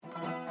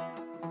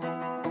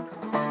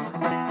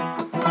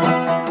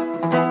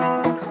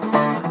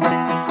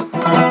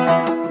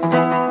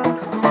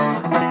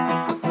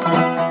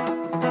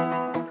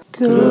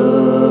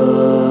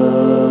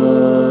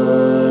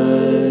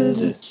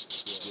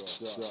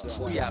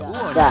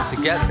stuff.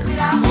 Together.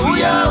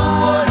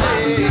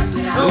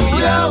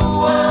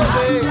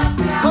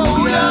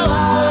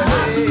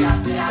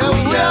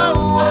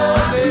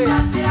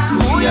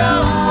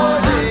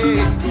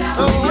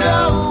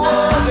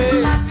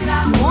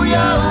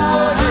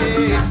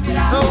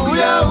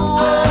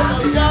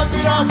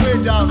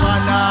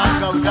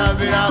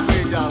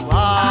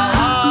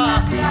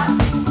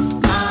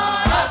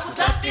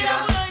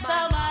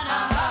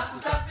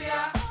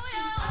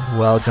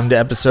 Welcome to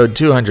episode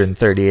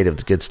 238 of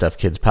the Good Stuff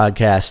Kids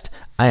podcast.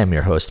 I am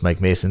your host, Mike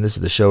Mason. This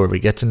is the show where we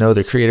get to know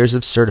the creators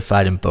of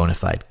certified and bona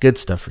fide good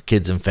stuff for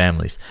kids and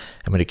families.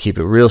 I'm going to keep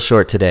it real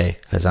short today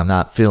because I'm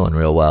not feeling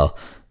real well,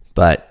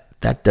 but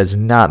that does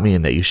not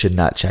mean that you should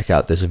not check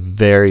out this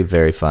very,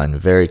 very fun,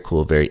 very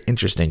cool, very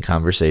interesting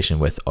conversation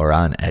with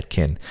Oran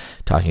Etkin,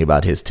 talking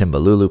about his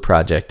Timbalulu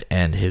project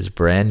and his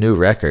brand new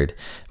record,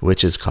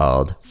 which is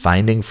called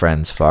Finding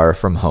Friends Far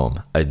From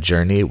Home, A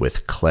Journey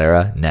with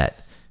Clara Net.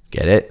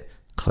 Get it?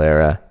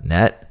 Clara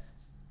Net?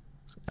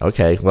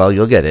 Okay, well,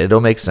 you'll get it. It'll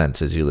make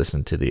sense as you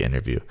listen to the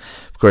interview.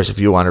 Of course, if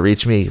you want to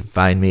reach me,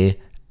 find me,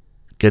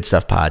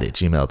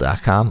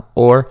 goodstuffpod@gmail.com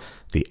or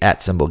the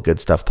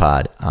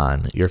 @goodstuffpod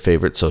on your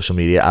favorite social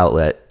media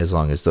outlet, as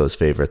long as those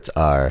favorites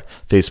are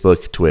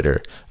Facebook,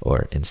 Twitter,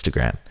 or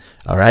Instagram.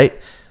 All right?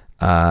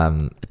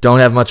 Don't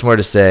have much more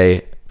to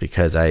say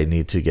because I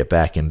need to get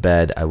back in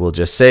bed. I will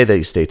just say that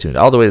you stay tuned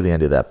all the way to the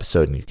end of the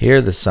episode and you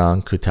hear the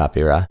song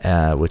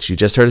Kutapira, which you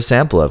just heard a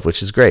sample of,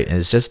 which is great. And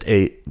it's just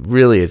a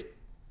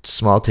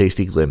small,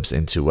 tasty glimpse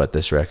into what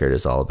this record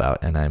is all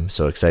about. And I'm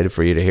so excited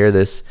for you to hear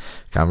this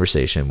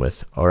conversation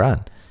with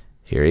Oran.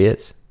 Here he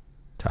is.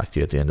 Talk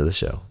to you at the end of the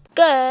show.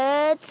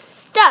 Good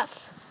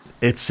stuff.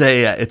 It's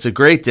a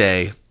great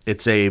day.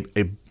 It's a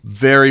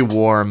very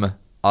warm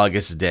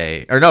August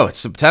day. Or no, it's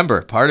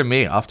September. Pardon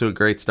me. Off to a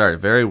great start. A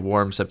very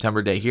warm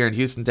September day here in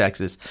Houston,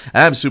 Texas.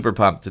 And I'm super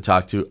pumped to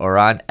talk to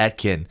Oran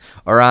Etkin.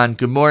 Oran,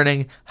 good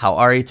morning. How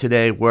are you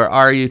today? Where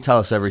are you? Tell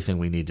us everything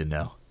we need to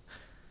know.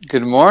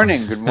 Good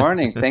morning. Good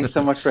morning. Thanks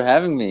so much for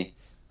having me.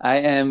 I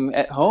am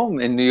at home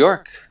in New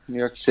York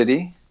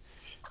City.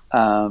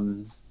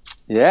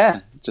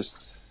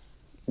 Just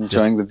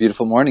enjoying the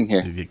beautiful morning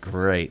here.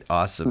 Great.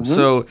 Awesome. Mm-hmm.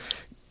 So,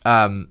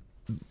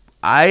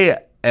 I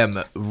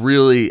am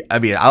really,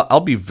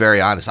 I'll be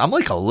very honest. I'm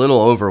like a little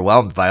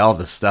overwhelmed by all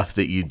the stuff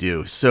that you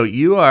do. So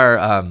you're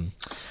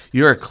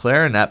a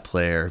clarinet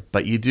player,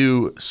 but you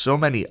do so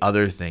many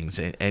other things,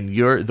 and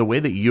the way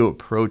that you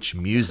approach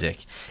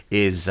music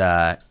is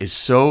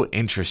so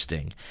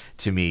interesting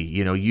to me.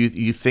 You know,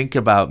 you think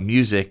about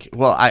music.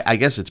 Well, I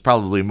guess it's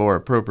probably more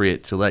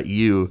appropriate to let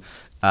you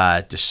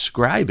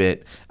describe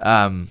it.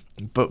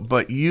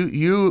 But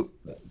you.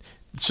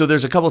 So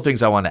there's a couple of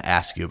things I want to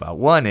ask you about.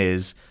 One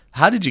is,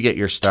 how did you get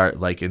your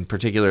start, like in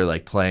particular,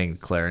 like playing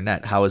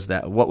clarinet? How is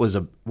that? What was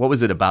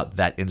it about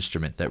that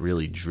instrument that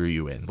really drew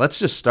you in? Let's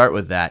just start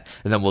with that,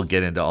 and then we'll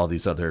get into all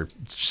these other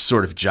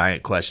sort of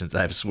giant questions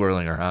I have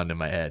swirling around in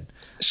my head.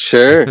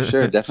 Sure,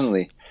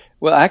 definitely.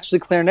 Well, actually,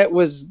 clarinet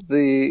was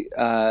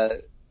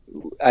I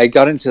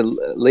got into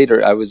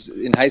later. I was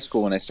in high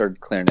school when I started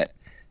clarinet.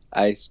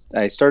 I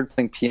started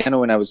playing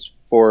piano when I was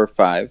 4 or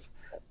 5,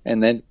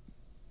 and then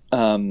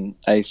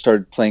I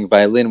started playing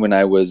violin when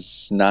I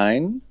was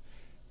 9.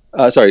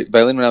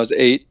 Violin when I was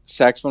 8,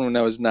 saxophone when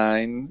I was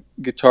 9,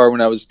 guitar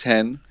when I was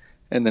 10,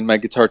 and then my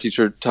guitar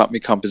teacher taught me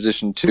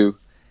composition too.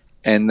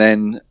 And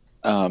then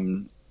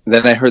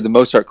I heard the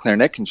Mozart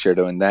clarinet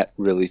concerto, and that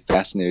really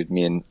fascinated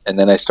me. And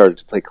then I started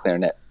to play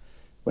clarinet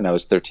when I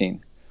was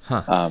 13.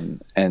 Huh.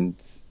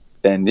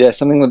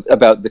 Something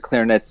about the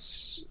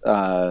clarinet's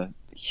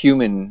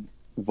human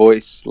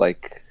voice,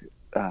 like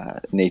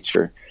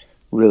nature,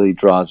 really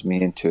draws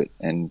me into it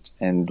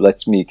and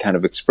lets me kind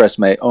of express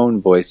my own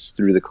voice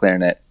through the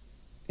clarinet.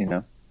 You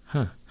know,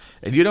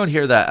 And you don't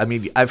hear that. I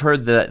mean, I've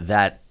heard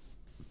that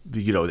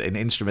an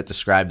instrument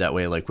described that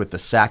way, like with the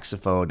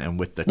saxophone and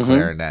with the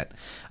clarinet.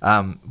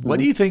 What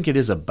do you think it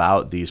is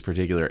about these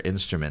particular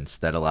instruments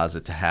that allows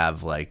it to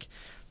have, like,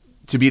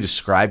 to be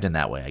described in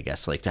that way? I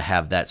guess, like, to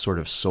have that sort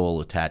of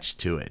soul attached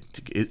to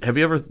it. Have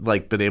you ever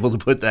been able to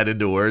put that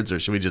into words, or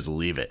should we just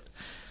leave it?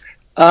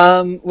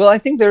 Well, I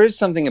think there is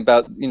something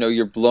about,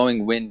 you're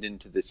blowing wind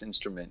into this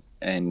instrument,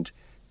 and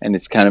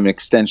it's kind of an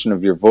extension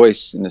of your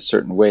voice in a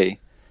certain way.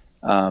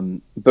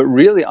 But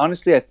really,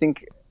 honestly, I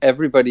think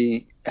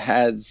everybody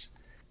has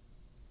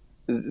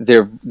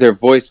their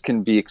voice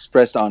can be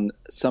expressed on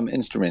some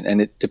instrument, and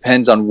it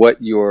depends on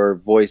what your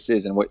voice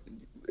is and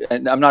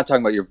I'm not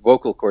talking about your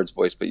vocal cords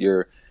voice, but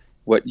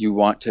what you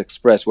want to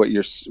express, where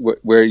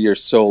your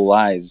soul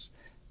lies.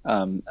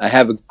 I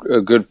have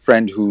a good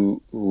friend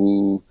who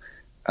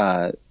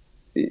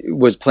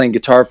was playing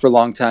guitar for a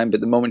long time,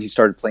 but the moment he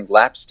started playing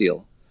lap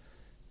steel,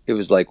 it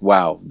was like,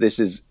 wow,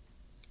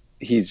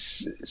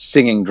 he's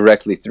singing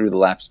directly through the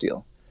lap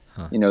steel,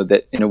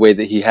 that in a way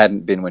that he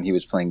hadn't been when he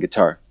was playing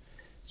guitar.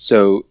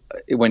 So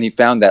when he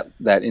found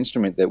that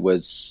instrument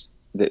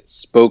that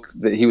spoke,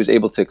 that he was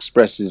able to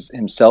express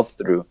himself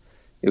through,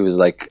 it was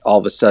like all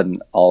of a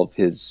sudden all of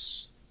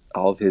his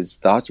all of his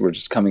thoughts were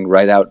just coming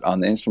right out on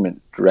the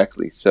instrument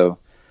directly. So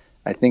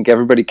I think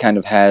everybody kind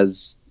of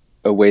has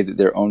a way that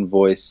their own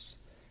voice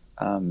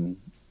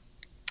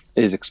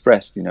is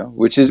expressed,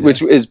 which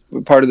is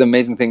part of the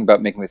amazing thing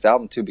about making this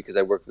album too, because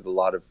I worked with a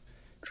lot of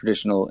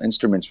traditional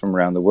instruments from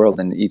around the world,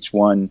 and each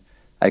one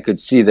I could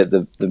see that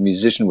the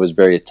musician was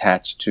very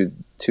attached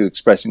to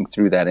expressing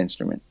through that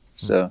instrument.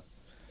 So,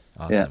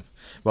 awesome. Yeah.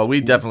 Well,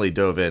 we definitely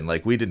dove in.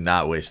 Like, we did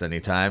not waste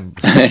any time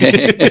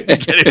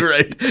getting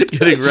right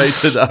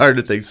to the heart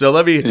of things. So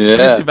let me see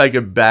if I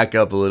can back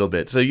up a little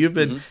bit. So you've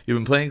been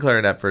playing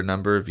clarinet for a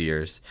number of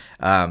years,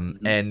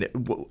 and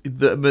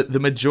the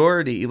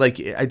majority, like,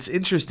 it's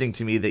interesting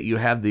to me that you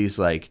have these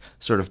like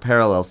sort of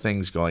parallel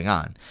things going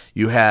on.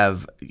 You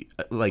have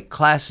like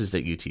classes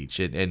that you teach,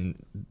 and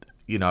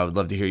I would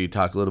love to hear you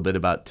talk a little bit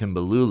about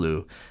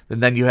Timbalulu,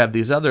 and then you have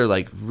these other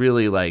like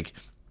really like,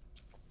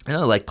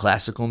 like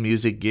classical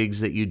music gigs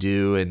that you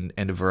do, and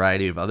a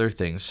variety of other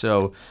things.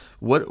 So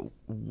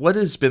what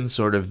has been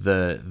sort of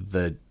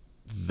the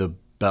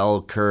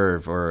bell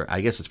curve, or I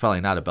guess it's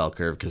probably not a bell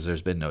curve because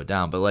there's been no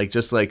down, but like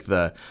just like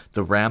the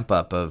ramp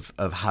up of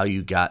how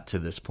you got to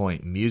this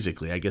point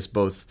musically, I guess,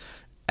 both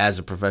as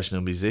a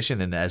professional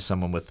musician and as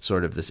someone with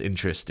sort of this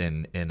interest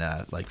in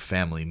like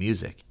family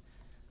music.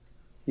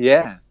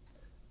 Yeah.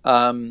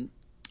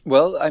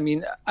 Well, I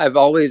mean, I've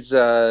always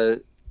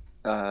been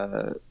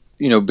a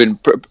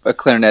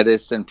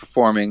clarinetist and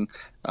performing.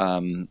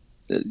 I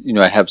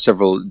have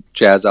several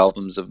jazz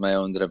albums of my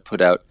own that I've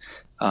put out,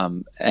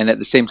 and at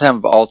the same time,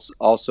 I've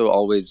also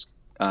always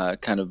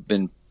kind of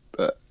been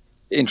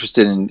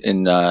interested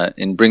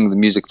in bringing the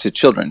music to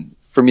children.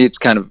 For me, it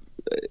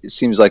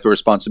seems like a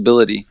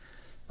responsibility,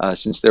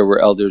 since there were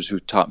elders who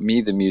taught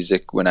me the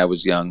music when I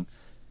was young,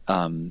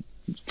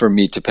 for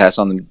me to pass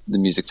on the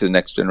music to the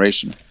next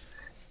generation.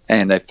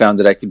 And I found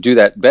that I could do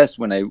that best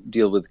when I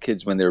deal with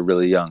kids when they're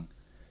really young.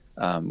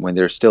 When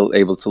they're still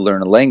able to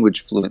learn a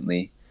language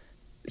fluently,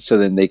 so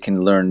then they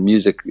can learn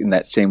music in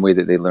that same way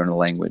that they learn a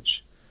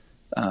language.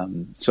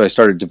 So I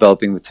started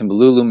developing the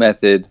Timbalulu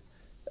method,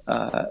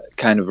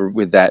 kind of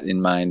with that in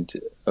mind,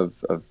 of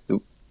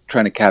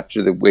trying to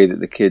capture the way that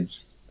the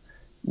kids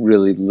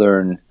really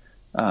learn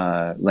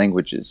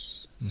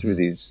languages through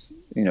these.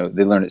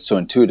 They learn it so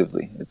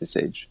intuitively at this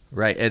age.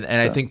 Right, and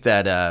I think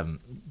that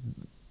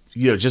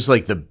just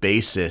like the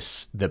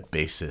basic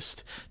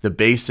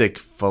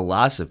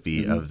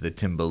philosophy of the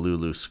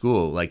Timbalulu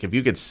school. Like, if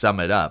you could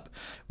sum it up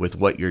with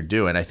what you're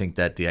doing, I think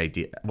that the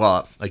idea.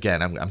 Well,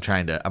 again,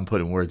 I'm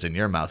putting words in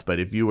your mouth, but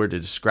if you were to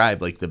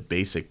describe like the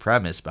basic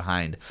premise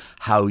behind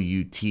how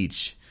you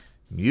teach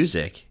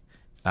music,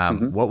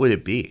 what would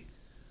it be?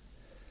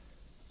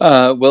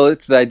 Well,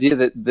 it's the idea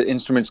that the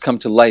instruments come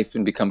to life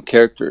and become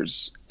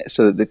characters,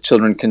 so that the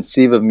children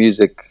conceive of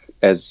music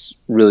as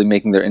really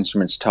making their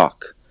instruments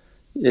talk.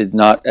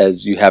 Not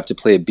as you have to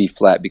play a B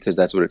flat because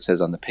that's what it says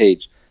on the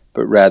page,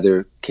 but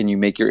rather, can you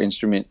make your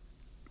instrument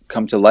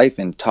come to life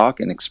and talk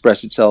and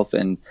express itself,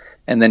 and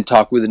then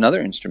talk with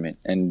another instrument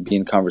and be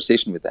in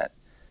conversation with that?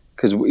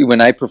 Because when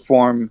I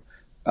perform,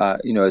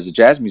 as a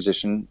jazz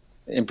musician,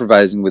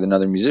 improvising with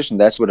another musician,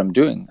 that's what I'm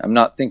doing. I'm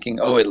not thinking,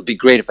 oh, it'll be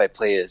great if I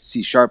play a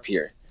C sharp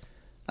here.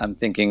 I'm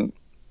thinking,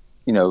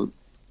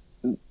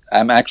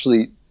 I'm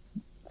actually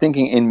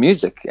thinking in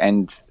music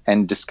and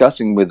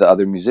discussing with the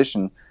other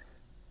musician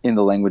in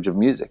the language of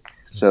music.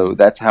 So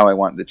that's how I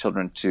want the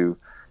children to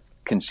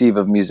conceive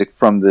of music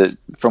from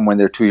when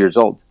they're 2 years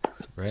old.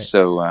 Right.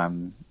 So,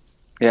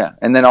 yeah.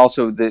 And then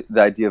also the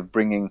idea of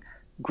bringing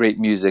great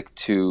music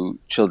to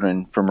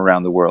children from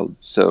around the world.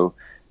 So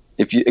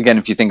if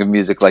you think of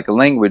music like a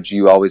language,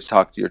 you always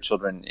talk to your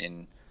children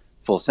in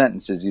full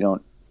sentences. You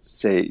don't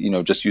say,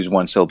 just use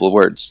one syllable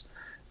words.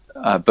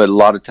 But a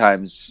lot of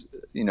times,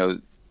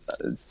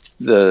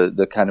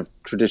 the kind of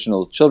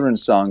traditional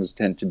children's songs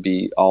tend to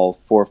be all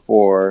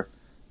 4/4,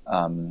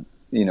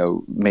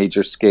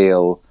 major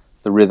scale,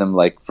 the rhythm,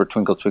 like for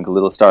Twinkle Twinkle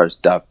Little Stars,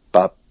 da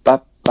ba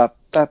ba ba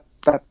ba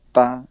ba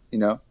ba,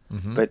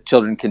 But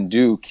children can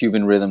do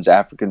Cuban rhythms,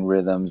 African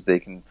rhythms. They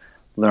can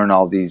learn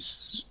all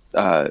these,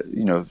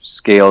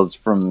 scales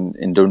from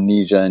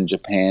Indonesia and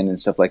Japan and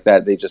stuff like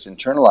that. They just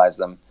internalize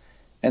them.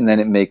 And then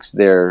it makes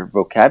their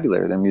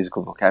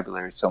musical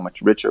vocabulary, so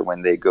much richer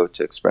when they go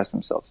to express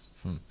themselves.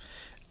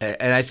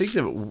 And I think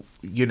that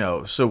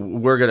so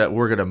we're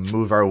gonna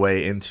move our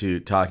way into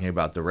talking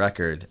about the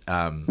record,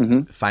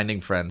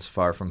 Finding Friends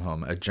Far From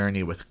Home, a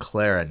journey with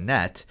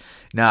clarinet.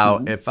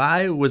 Now, if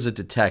I was a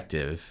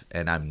detective,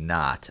 and I'm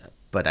not,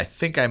 but I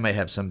think I might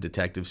have some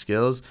detective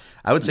skills,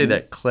 I would say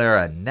that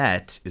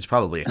clarinet is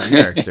probably a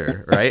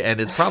character, right?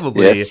 And it's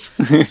probably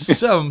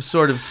some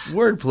sort of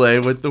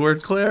wordplay with the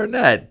word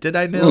clarinet. Did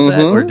I nail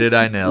that, or did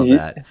I nail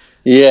that?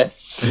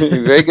 Yes,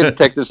 very good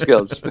detective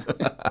skills.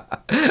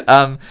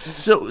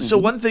 So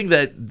one thing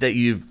that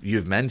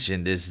you've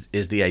mentioned is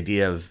the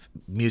idea of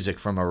music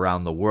from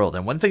around the world,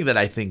 and one thing that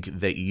I think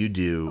that you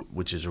do,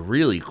 which is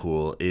really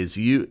cool, is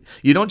you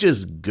don't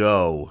just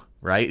go.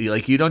 Right?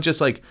 Like, you don't just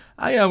like,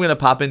 I'm going to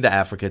pop into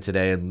Africa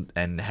today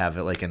and have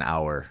it like an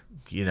hour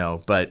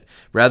but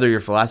rather your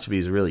philosophy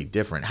is really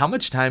different. How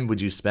much time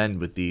would you spend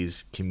with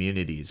these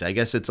communities? I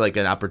guess it's like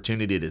an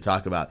opportunity to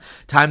talk about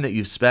time that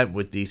you've spent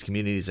with these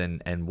communities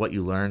and what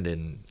you learned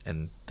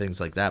and things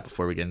like that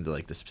before we get into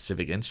like the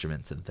specific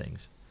instruments and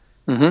things.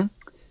 Mm-hmm.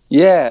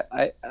 Yeah,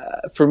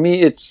 for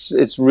me,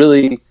 it's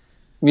really,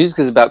 music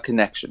is about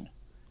connection,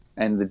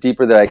 and the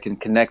deeper that I can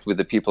connect with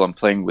the people I'm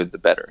playing with, the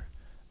better.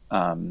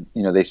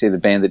 They say the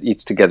band that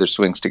eats together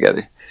swings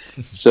together.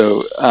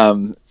 So,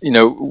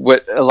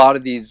 what a lot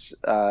of these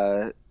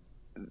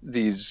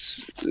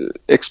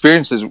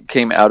experiences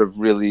came out of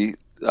really,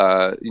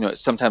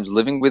 sometimes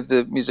living with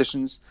the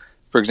musicians.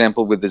 For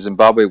example, with the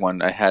Zimbabwe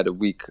one, I had a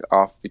week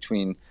off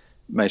between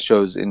my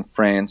shows in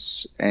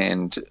France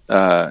and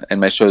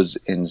my shows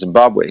in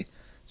Zimbabwe.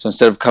 So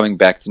instead of coming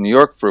back to New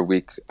York for a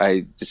week,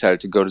 I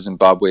decided to go to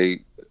Zimbabwe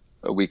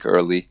a week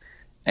early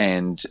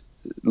and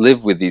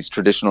live with these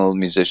traditional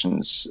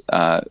musicians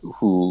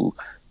who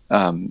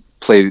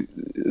play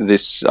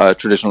this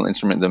traditional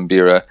instrument, the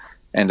mbira.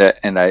 And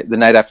the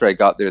night after I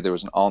got there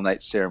was an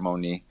all-night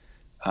ceremony,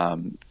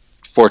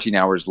 14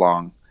 hours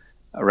long.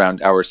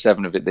 Around hour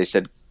 7 of it, they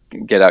said,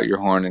 "Get out your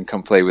horn and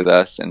come play with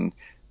us." And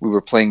we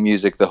were playing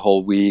music the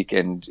whole week,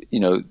 and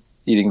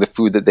eating the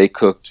food that they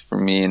cooked for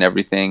me and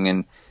everything,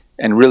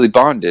 and really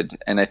bonded.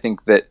 And I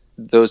think that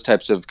those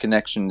types of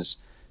connections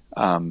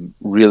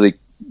really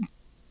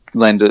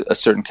lend a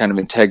certain kind of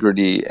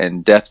integrity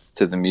and depth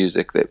to the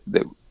music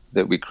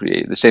that we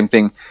create. The same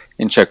thing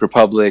in Czech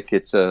Republic.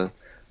 It's a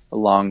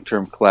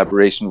long-term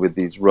collaboration with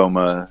these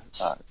Roma,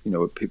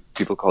 what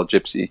people call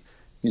gypsy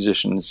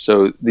musicians.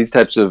 So these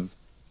types of,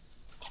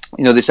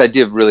 this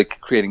idea of really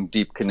creating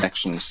deep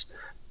connections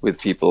with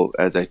people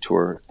as I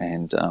tour,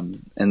 and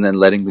then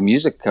letting the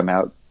music come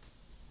out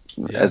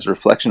as a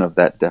reflection of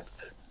that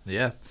depth.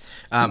 Yeah.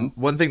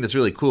 One thing that's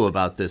really cool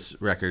about this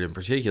record in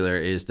particular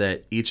is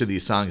that each of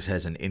these songs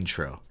has an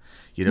intro.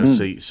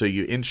 So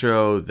you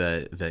intro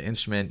the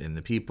instrument and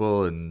the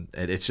people, and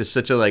it's just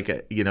such a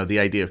the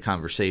idea of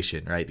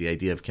conversation, right? The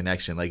idea of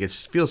connection, like it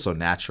feels so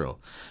natural.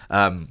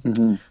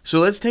 So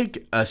let's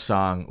take a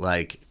song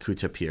like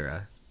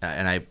Kutapira,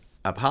 and I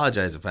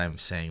apologize if I'm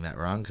saying that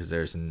wrong, because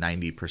there's a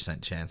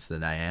 90% chance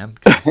that I am.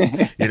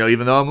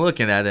 Even though I'm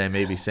looking at it, I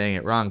may be saying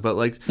it wrong.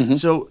 But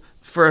so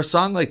for a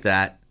song like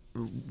that,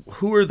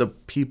 who are the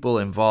people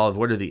involved?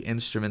 What are the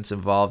instruments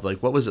involved?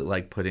 Like, what was it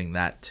like putting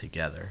that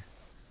together?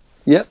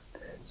 Yep.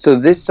 So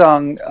this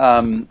song,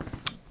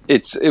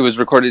 it was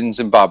recorded in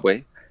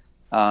Zimbabwe,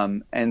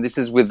 and this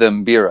is with the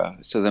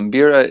mbira. So the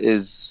mbira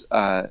is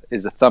a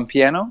thumb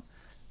piano.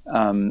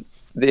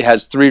 It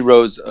has 3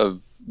 rows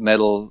of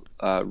metal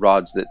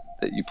rods that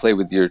you play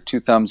with your 2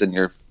 thumbs and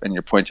your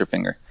pointer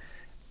finger,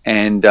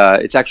 and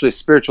it's actually a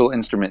spiritual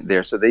instrument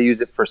there. So they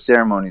use it for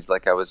ceremonies,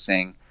 like I was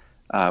saying,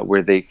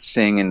 where they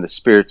sing and the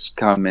spirits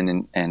come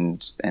in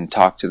and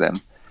talk to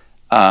them.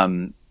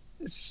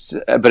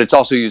 But it's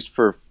also used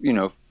for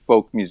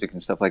folk music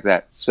and stuff like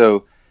that.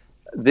 So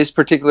this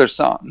particular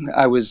song,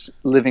 I was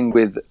living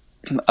with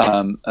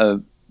a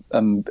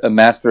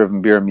master of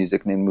mbira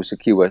music named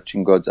Musakiwa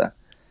Chingodza,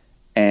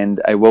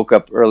 and I woke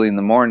up early in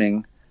the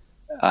morning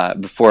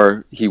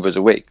before he was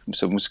awake.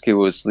 So Musakiwa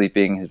was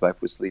sleeping, his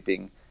wife was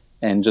sleeping,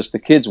 and just the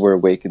kids were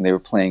awake and they were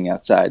playing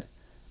outside.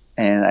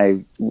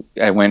 And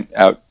I went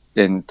out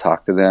and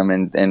talked to them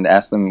and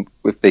asked them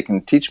if they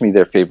can teach me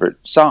their favorite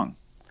song.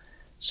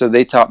 So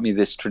they taught me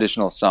this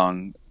traditional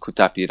song,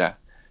 Kutapira.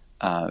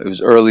 It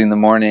was early in the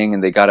morning,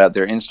 and they got out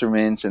their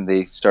instruments and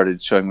they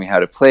started showing me how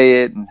to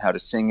play it and how to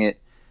sing it.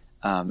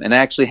 And I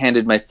actually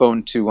handed my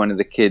phone to one of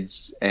the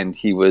kids, and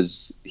he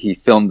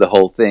filmed the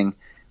whole thing,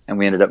 and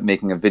we ended up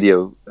making a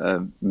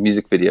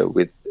music video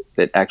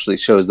that actually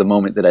shows the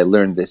moment that I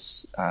learned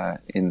this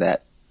in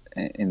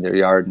their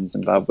yard in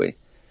Zimbabwe.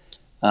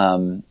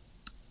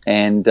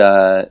 And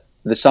the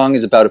song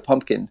is about a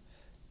pumpkin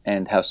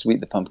and how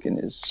sweet the pumpkin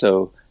is.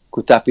 So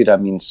Kutapira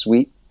means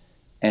sweet,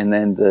 and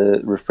then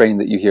the refrain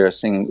that you hear us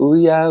singing,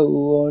 "Uya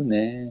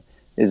uone,"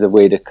 is a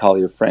way to call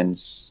your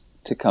friends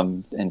to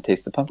come and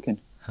taste the pumpkin.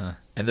 Huh.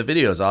 And the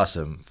video is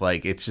awesome.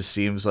 Like, it just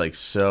seems like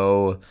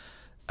so.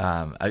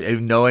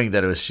 Knowing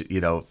that it was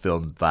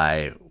filmed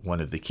by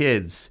one of the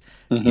kids,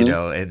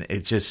 and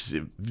it just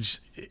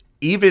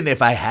even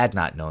if I had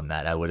not known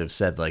that, I would have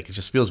said, like, it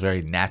just feels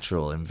very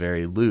natural and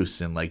very loose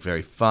and like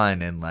very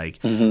fun, and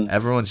like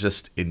everyone's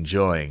just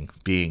enjoying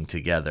being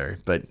together.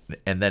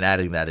 And then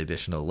adding that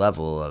additional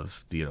level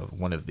of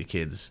one of the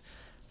kids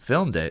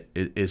filmed it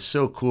is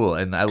so cool.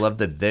 And I love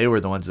that they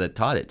were the ones that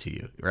taught it to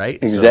you, right?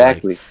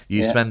 Exactly. So, like,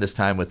 you spend this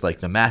time with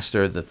like the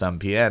master of the thumb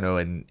piano,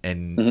 and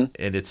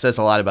it says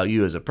a lot about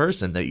you as a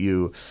person that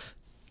you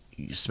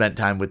spent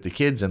time with the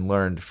kids and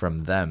learned from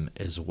them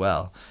as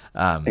well.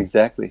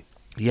 Exactly.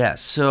 Yeah.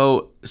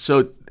 So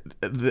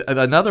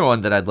another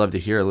one that I'd love to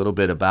hear a little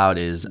bit about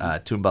is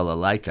Tumbala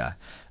Laika.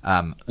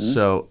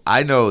 So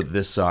I know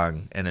this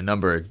song in a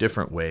number of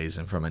different ways,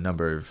 and from a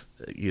number of,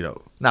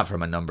 not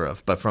from a number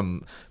of, but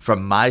from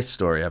my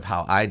story of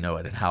how I know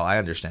it and how I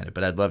understand it.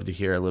 But I'd love to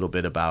hear a little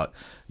bit about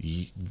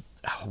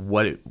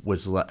what it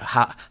was,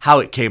 how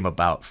it came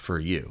about for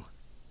you.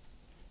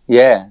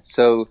 Yeah.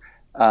 So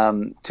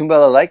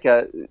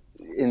Tumbalalaika,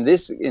 in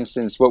this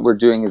instance, what we're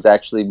doing is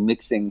actually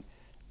mixing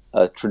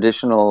a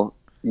traditional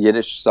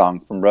Yiddish song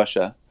from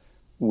Russia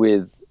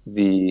with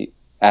the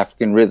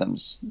African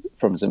rhythms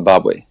from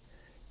Zimbabwe.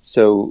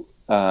 So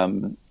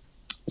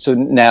so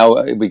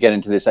now we get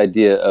into this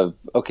idea of,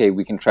 okay,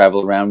 we can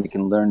travel around, we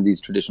can learn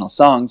these traditional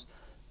songs,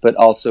 but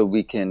also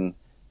we can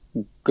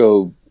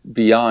go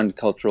beyond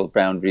cultural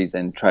boundaries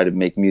and try to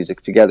make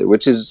music together,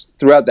 which is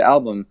throughout the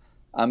album.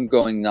 I'm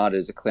going not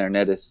as a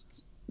clarinetist,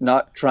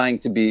 not trying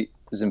to be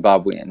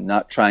Zimbabwean,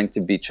 not trying to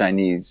be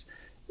Chinese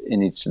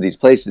in each of these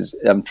places.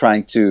 I'm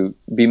trying to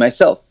be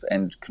myself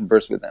and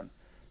converse with them.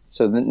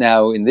 So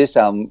now in this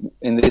album,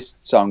 in this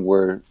song,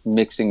 we're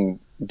mixing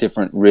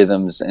different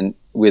rhythms and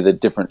with a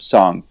different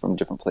song from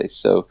different places.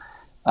 So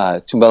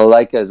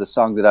Tumbalalaika is a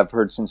song that I've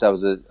heard since I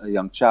was a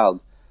young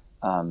child,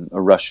 a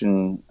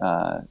Russian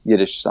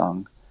Yiddish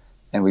song,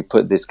 and we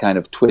put this kind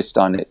of twist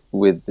on it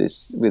with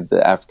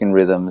the African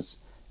rhythms,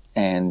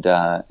 and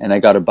I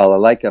got a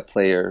balalaika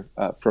player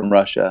from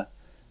Russia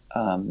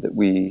that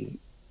we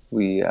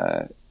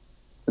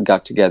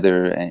got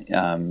together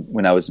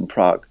when I was in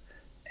Prague,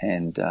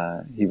 and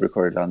he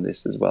recorded on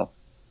this as well.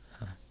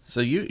 So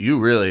you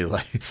really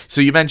like.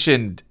 So you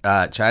mentioned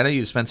China.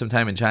 You spent some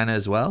time in China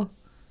as well.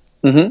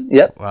 Mm-hmm.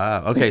 Yep.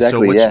 Wow. Okay. Exactly,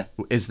 So which yeah.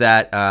 is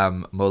that?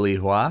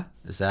 Molihua?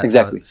 Is that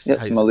Exactly? How, Yep.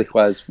 how you,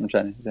 Molihua is from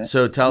China. Exactly.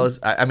 so tell us.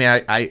 I mean,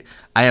 I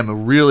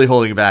am really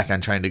holding back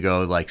on trying to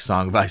go like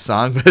song by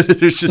song, but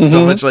there's just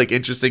so much like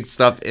interesting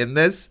stuff in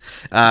this.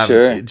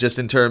 Sure. Just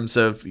in terms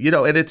of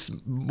and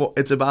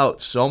it's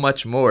about so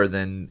much more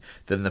than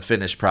the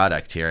finished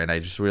product here, and I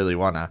just really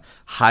want to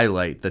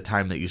highlight the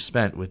time that you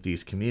spent with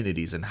these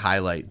communities and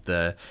highlight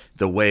the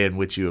way in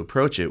which you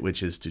approach it,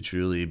 which is to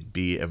truly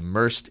be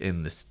immersed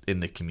in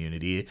the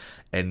community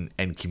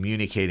and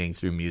communicating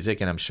through music,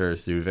 and I'm sure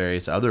through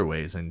various other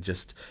ways, and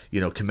just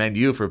commend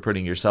you for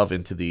putting yourself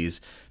into these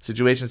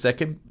situations that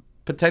can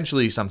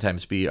potentially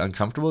sometimes be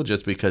uncomfortable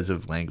just because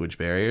of language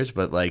barriers,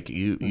 but like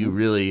you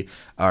really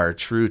are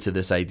true to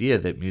this idea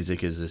that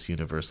music is this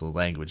universal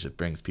language that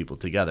brings people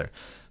together.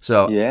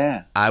 So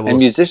Yeah. I will. And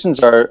musicians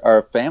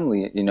are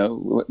family.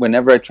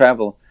 Whenever I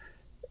travel,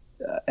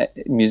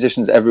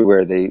 musicians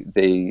everywhere,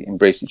 they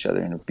embrace each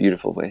other in a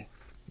beautiful way.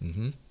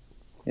 Mm-hmm.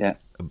 Yeah.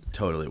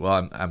 Totally.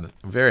 Well, I'm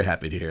very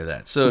happy to hear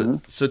that.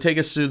 So so take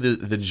us through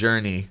the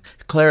journey,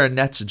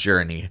 clarinet's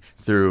journey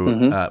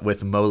through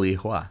with Moli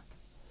Hua.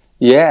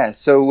 Yeah.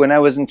 So when I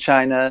was in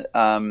China,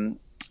 my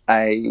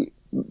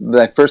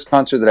first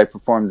concert that I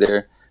performed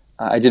there,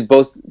 I did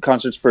both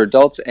concerts for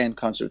adults and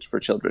concerts for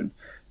children.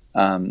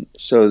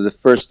 So the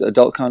first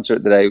adult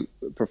concert that I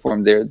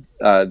performed there,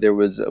 there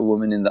was a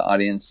woman in the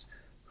audience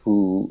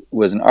who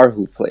was an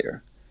erhu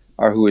player.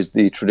 Erhu is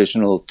the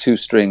traditional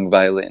two-string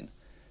violin.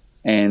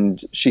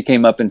 And she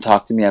came up and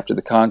talked to me after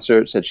the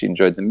concert, said she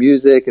enjoyed the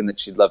music and that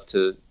she'd love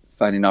to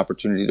find an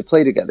opportunity to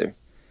play together.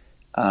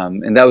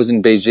 And that was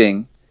in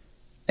Beijing.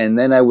 And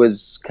then I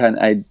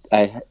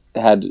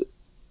had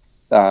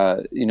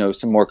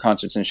some more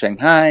concerts in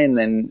Shanghai and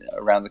then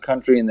around the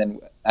country, and then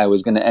I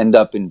was going to end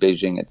up in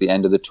Beijing at the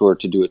end of the tour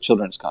to do a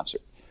children's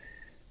concert.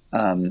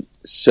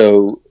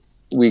 So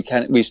we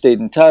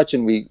stayed in touch,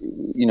 and we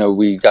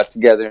got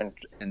together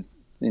and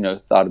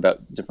thought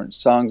about different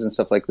songs and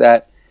stuff like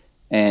that.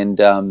 And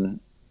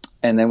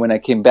then when I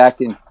came back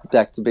to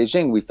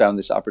Beijing, we found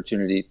this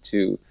opportunity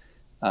to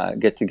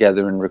get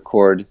together and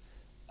record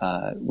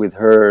with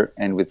her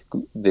and with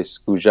this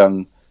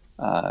guzheng,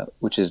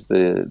 which is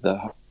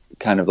the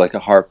kind of like a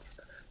harp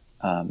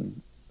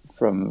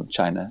from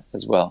China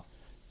as well.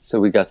 So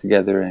we got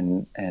together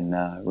and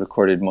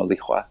recorded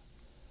Molihua.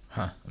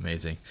 Huh,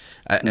 amazing.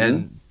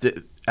 And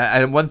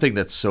one thing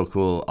that's so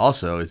cool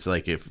also is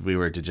like if we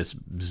were to just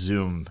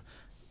zoom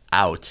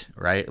out,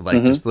 right?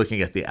 Like just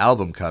looking at the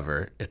album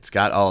cover, it's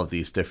got all of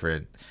these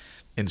different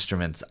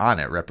instruments on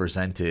it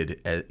represented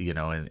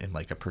in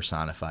like a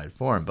personified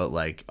form, but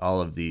like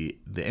all of the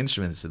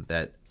instruments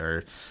that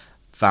are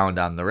found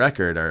on the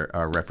record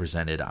are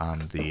represented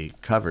on the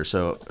cover.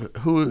 So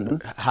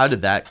how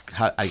did that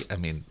I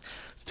mean,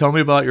 tell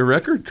me about your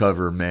record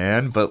cover,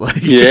 man, but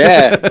like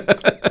yeah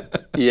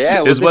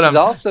well, is what I'm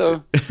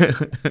also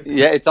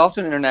it's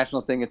also an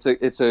international thing.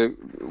 It's a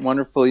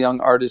wonderful young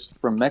artist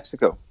from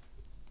Mexico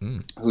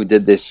who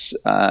did this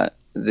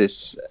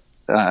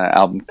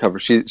album cover.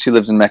 She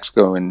lives in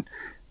Mexico, and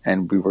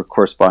we were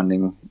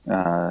corresponding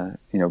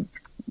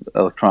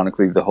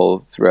electronically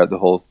throughout the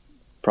whole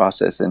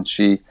process, and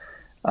she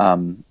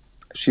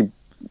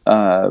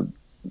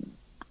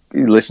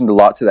listened a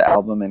lot to the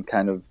album and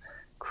kind of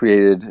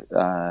created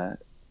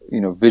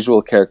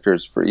visual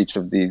characters for each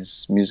of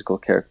these musical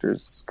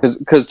characters,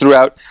 because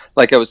throughout,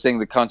 like I was saying,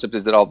 the concept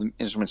is that all the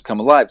instruments come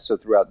alive. So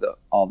throughout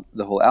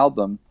the whole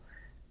album,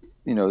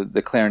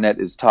 the clarinet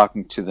is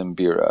talking to the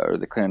mbira, or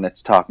the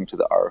clarinet's talking to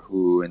the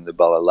erhu and the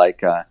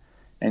balalaika,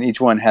 and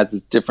each one has a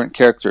different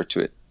character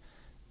to it.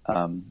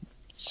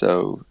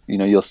 So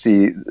you'll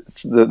see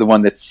the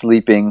one that's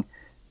sleeping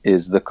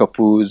is the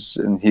kopuz,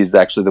 and he's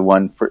actually the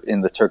one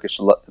in the Turkish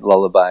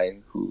lullaby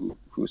who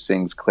who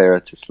sings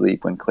Clara to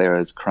sleep when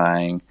Clara is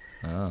crying,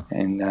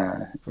 and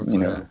you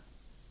know,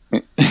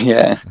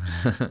 yeah,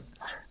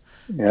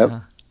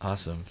 yep.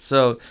 Awesome.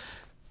 So,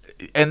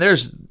 and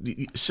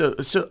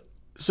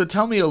so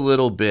tell me a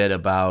little bit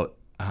about.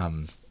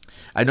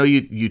 I know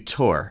you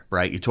tour,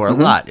 right? You tour a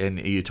lot, and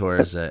you tour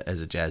as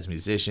a jazz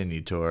musician.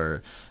 You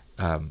tour,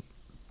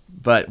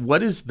 but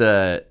what is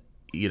the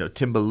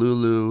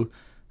Timbalulu?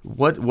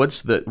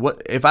 What's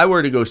what if I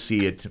were to go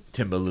see a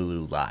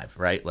Timbalulu live,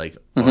 right? Like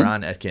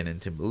Oran, Etkin, and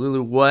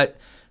Timbalulu.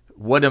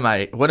 What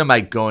am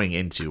I going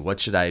into? What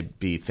should I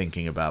be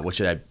thinking about? What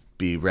should I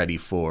be ready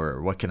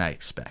for? What can I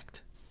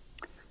expect?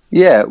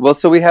 Yeah, well,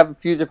 so we have a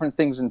few different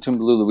things in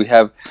Timbalulu. We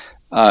have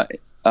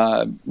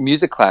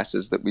music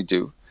classes that we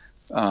do,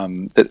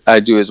 that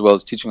I do, as well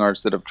as teaching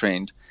artists that I've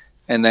trained.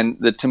 And then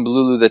the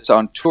Timbalulu that's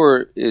on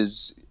tour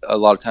is a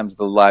lot of times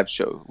the live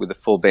show with a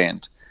full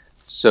band.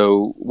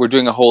 So we're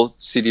doing a whole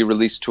CD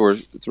release tour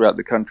throughout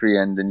the country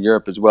and in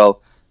Europe as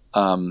well,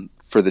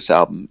 for this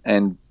album.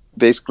 And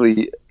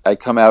basically, I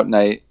come out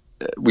and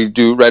we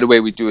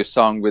do a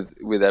song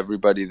with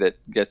everybody that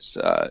gets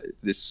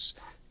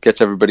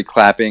everybody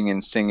clapping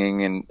and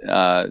singing and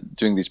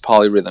doing these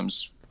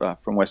polyrhythms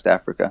from West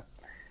Africa.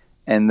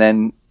 And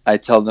then I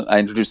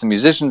introduce the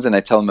musicians, and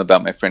I tell them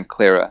about my friend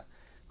Clara,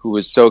 who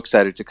was so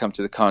excited to come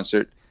to the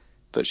concert,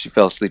 but she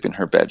fell asleep in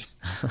her bed.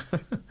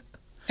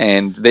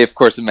 And they, of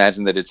course,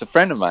 imagine that it's a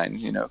friend of mine.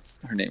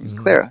 Her name is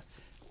Clara.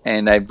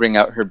 And I bring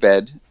out her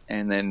bed,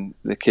 and then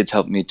the kids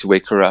help me to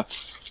wake her up.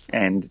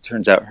 And it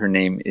turns out her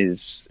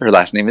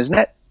last name is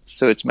Net,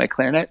 so it's my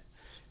clarinet.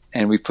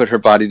 And we put her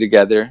body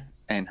together,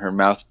 and her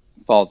mouth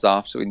falls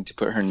off, so we need to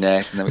put her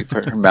neck, and then we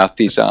put her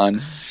mouthpiece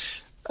on.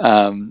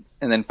 And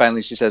then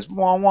finally she says,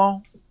 wah,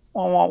 wah,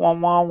 wah, wah, wah,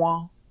 wah,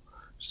 wah.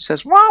 She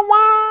says, wah,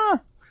 wah.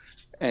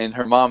 And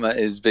her mama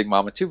is Big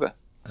Mama Tuba.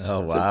 Oh,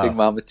 wow. So Big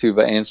Mama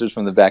Tuba answers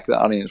from the back of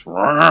the audience.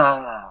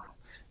 Wah.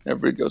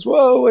 Everybody goes,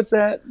 whoa, what's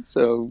that?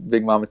 So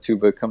Big Mama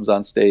Tuba comes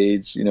on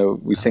stage.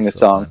 We sing a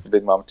song for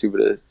Big Mama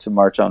Tuba to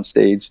march on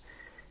stage.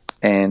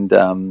 And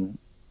then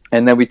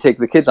we take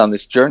the kids on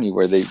this journey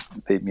where they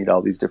meet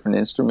all these different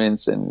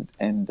instruments and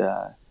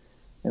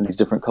these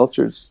different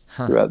cultures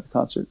throughout the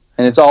concert.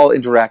 And it's all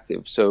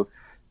interactive. So,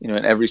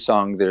 in every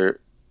song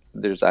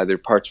there's either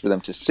parts for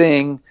them to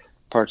sing,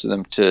 parts of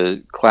them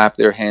to clap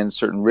their hands,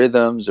 certain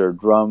rhythms, or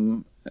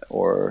drum,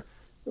 or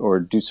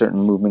do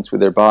certain movements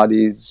with their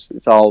bodies.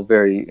 It's all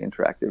very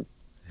interactive.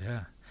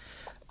 Yeah.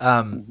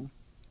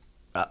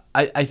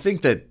 I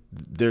think that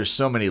there's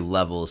so many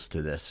levels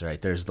to this, right?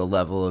 There's the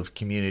level of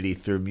community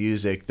through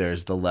music.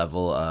 There's the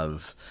level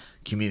of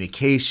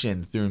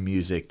communication through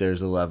music.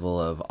 There's a level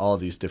of all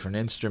these different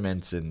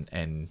instruments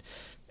and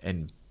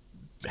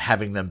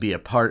having them be a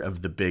part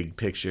of the big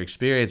picture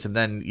experience. And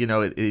then,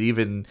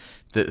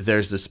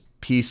 there's this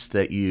piece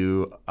that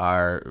you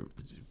are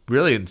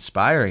really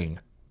inspiring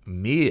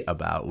me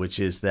about, which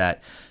is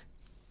that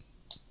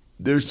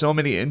there's so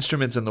many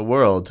instruments in the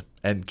world,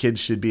 and kids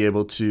should be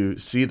able to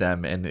see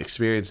them and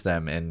experience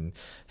them and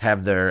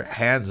have their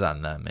hands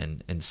on them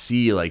and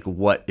see like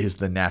what is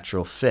the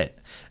natural fit.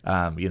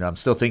 I'm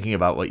still thinking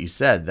about what you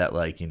said, that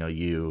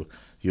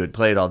you had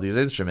played all these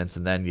instruments,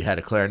 and then you had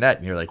a clarinet,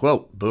 and you're like,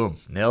 whoa, boom,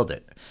 nailed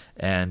it.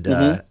 And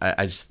I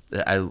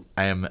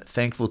am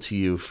thankful to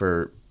you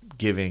for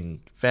giving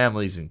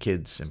families and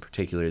kids in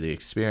particular the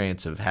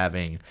experience of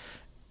having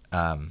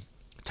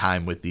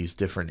time with these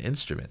different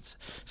instruments.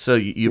 So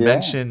you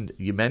mentioned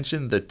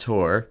the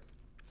tour.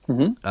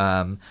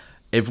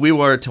 If we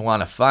were to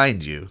want to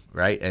find you,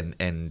 right,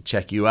 and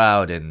check you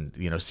out, and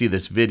see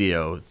this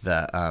video,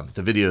 the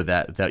video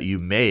that you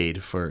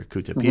made for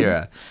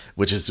Kutapira,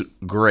 which is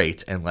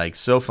great and like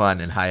so fun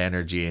and high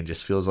energy and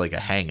just feels like a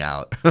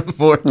hangout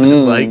more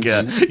than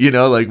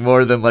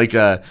more than like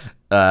a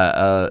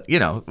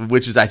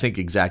which is I think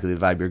exactly the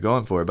vibe you're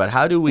going for. But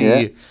how do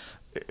we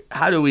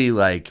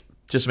like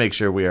just make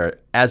sure we are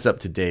as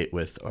up to date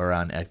with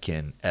Oran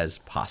Etkin as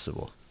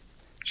possible?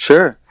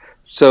 Sure.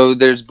 So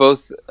there's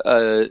both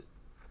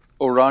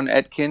Oran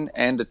Etkin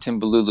and a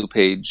Timbalulu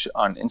page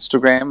on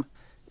Instagram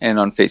and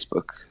on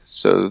Facebook.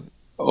 So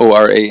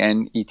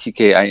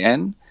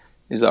ORANETKIN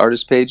is the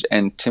artist page,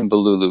 and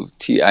Timbalulu,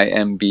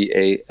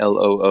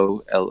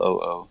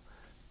 TIMBALOOLOO,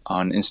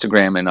 on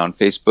Instagram and on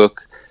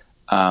Facebook.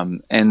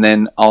 And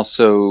then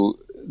also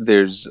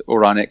there's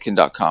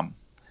oranetkin.com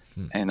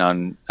and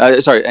on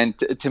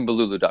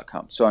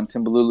Timbalulu.com. So on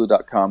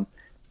Timbalulu.com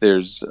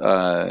there's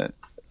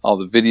all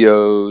the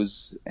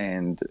videos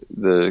and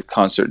the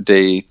concert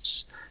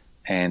dates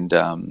and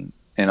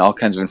all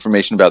kinds of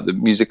information about the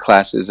music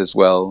classes as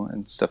well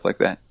and stuff like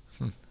that.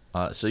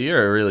 So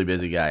you're a really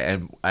busy guy.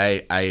 And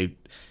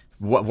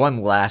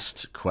one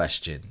last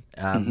question.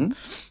 One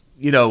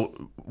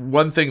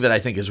thing that I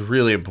think is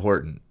really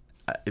important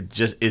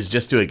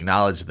just to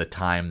acknowledge the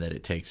time that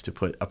it takes to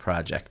put a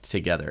project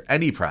together,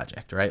 any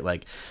project, right?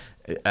 Like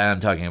I'm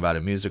talking about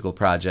a musical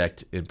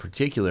project in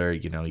particular.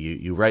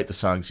 You write the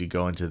songs, you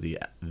go into the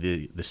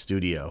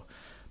studio,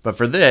 But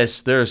for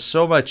this, there's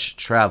so much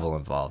travel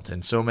involved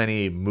and so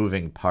many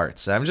moving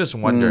parts. I'm just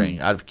wondering,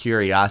 out of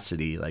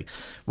curiosity, like,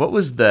 what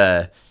was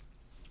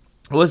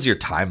your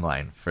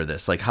timeline for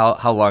this? Like,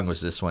 how long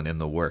was this one in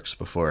the works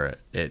before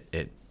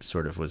it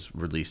sort of was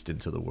released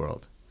into the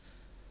world?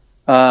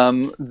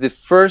 The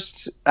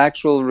first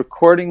actual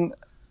recording,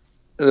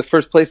 the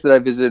first place that I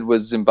visited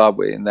was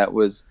Zimbabwe, and that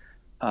was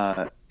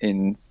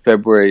in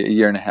February, a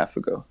year and a half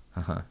ago.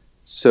 Uh-huh.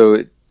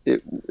 So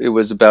it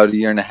was about a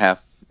year and a half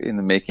in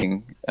the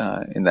making,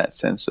 in that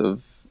sense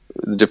of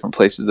the different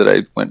places that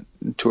I went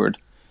and toured.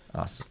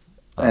 Awesome.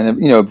 And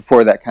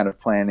before that, kind of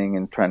planning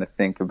and trying to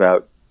think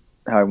about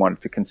how I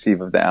wanted to conceive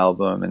of the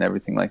album and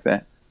everything like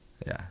that.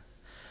 Yeah.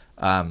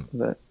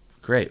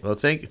 Great. Well,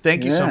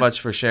 thank you so much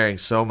for sharing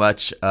so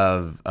much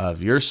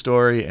of your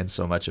story and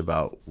so much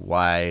about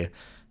why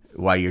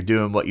you're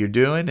doing what you're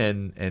doing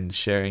and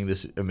sharing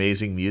this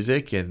amazing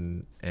music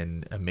and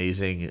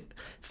amazing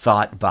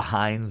thought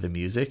behind the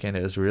music. And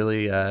it was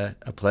really a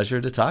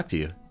pleasure to talk to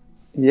you.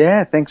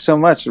 Yeah, thanks so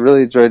much. I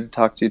really enjoyed to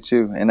talk to you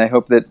too. And I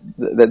hope that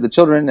the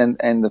children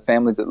and the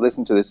families that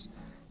listen to this,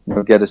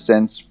 get a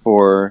sense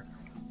for,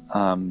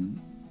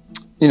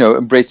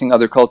 embracing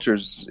other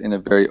cultures in a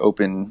very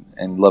open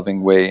and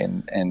loving way,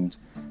 and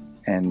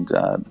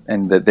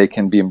that they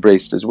can be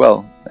embraced as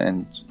well.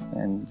 And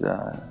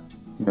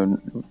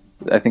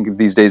I think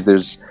these days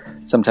there's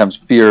sometimes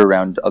fear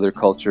around other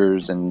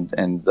cultures and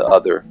the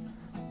other,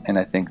 and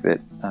I think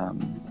that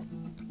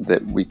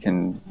that we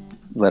can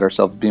let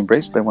ourselves be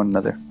embraced by one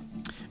another.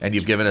 And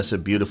you've given us a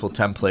beautiful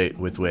template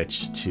with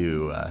which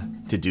to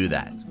do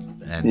that.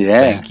 And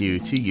thank you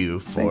to you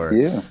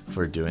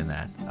for doing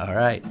that. All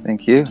right.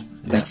 Thank you.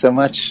 Yeah. Thanks so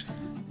much.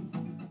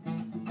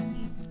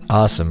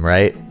 Awesome,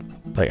 right?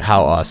 Like,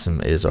 how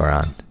awesome is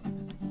Oran?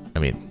 I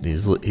mean,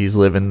 he's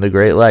living the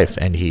great life,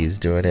 and he's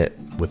doing it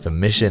with a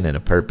mission and a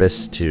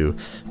purpose to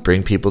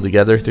bring people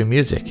together through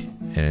music.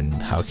 And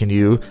how can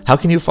you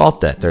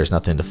fault that? There's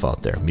nothing to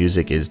fault there.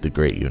 Music is the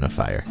great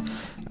unifier.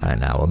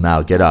 And I will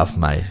now get off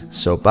my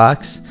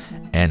soapbox,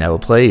 and I will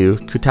play you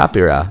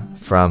Kutapira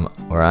from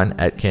Oran,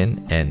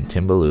 Etkin, and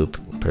Timbaloop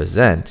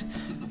present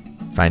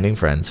Finding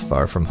Friends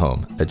Far From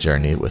Home, A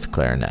Journey with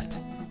Clarinet.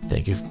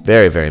 Thank you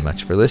very, very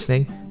much for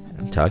listening,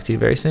 and talk to you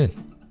very soon.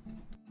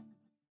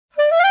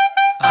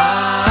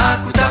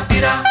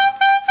 Kutapira,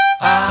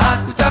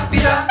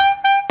 Kutapira.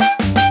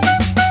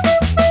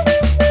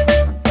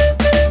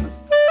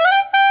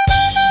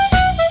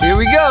 Here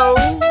we go.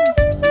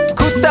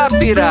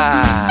 Kutapira.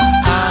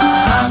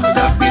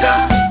 Kutapira.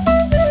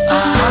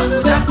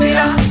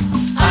 Kutapira.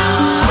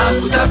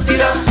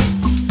 Kutapira.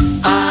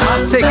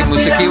 Take it,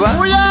 Musikiwa.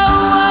 Uya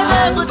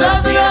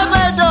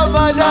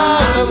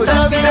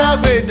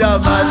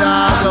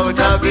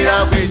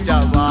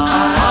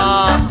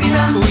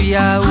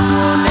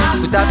uone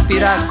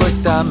kutapira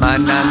kota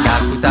mananga,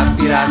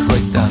 kutapira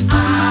kota,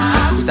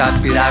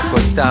 kutapira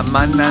kota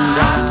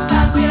mananga.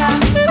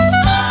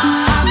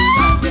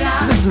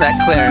 Listen to that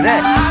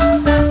clarinet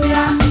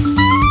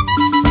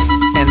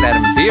and that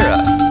mbira.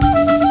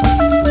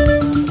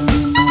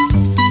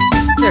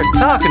 They're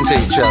talking to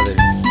each other.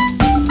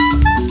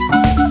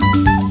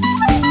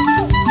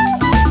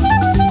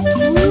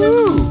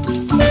 Woo!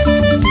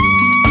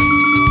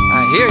 I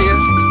hear you.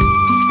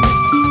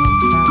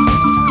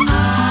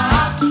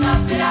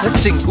 Let's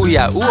sing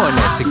Uya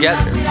Uone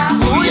together.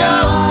 Uya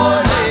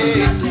Uone,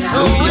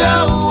 Uya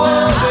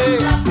Uone,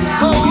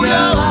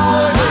 Uya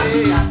Uone,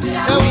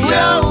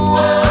 Uya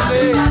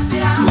Uone,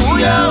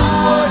 Uya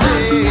Uone,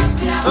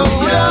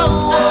 Uya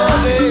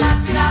Uone,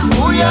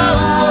 Uya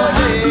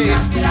Uone,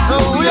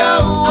 Uya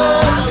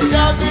Uone.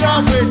 Kutapira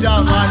kwenda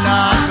mana,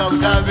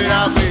 kutapira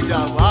kwenda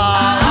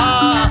mana.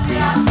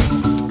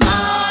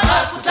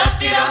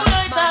 Kutapira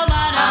kwenda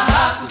mana,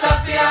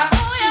 kutapira,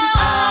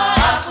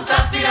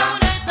 kutapira.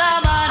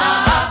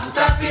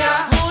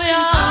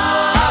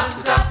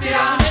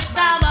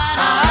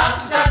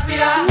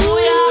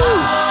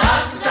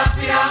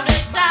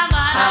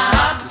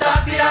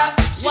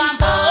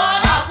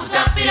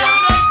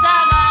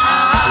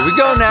 Here we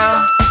go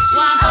now.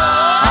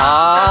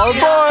 All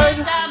aboard.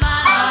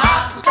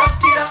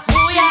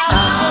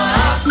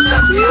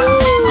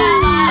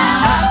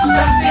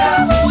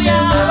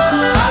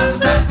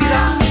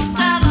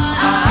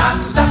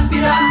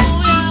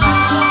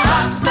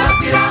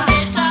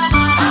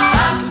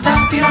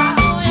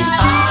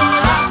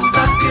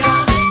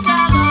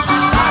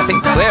 I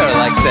think Clara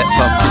likes that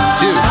pumpkin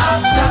too.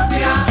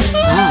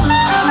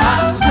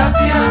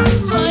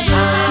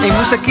 Hey,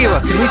 Musikiwa,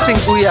 can we sing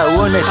Uya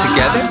Uone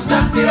together?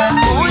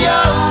 Uya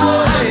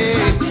Uone,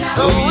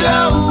 Uya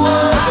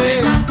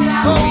Uone,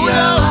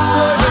 Uya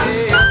Uone,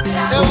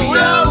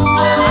 Uya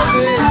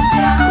Uone,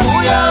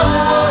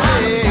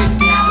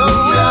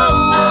 Uya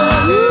Uone, Uya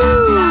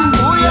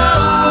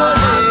Uone,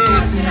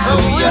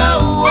 Uya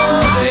Uone,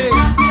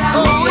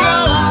 Uya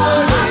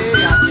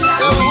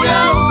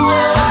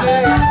Uone,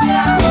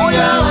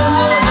 Uya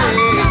Uone,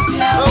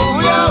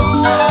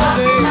 Uya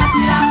Uone,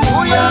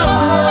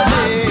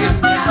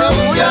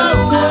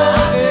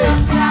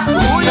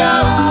 Uya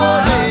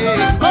Uone,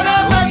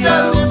 Uya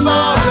Uone.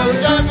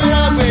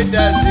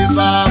 vida se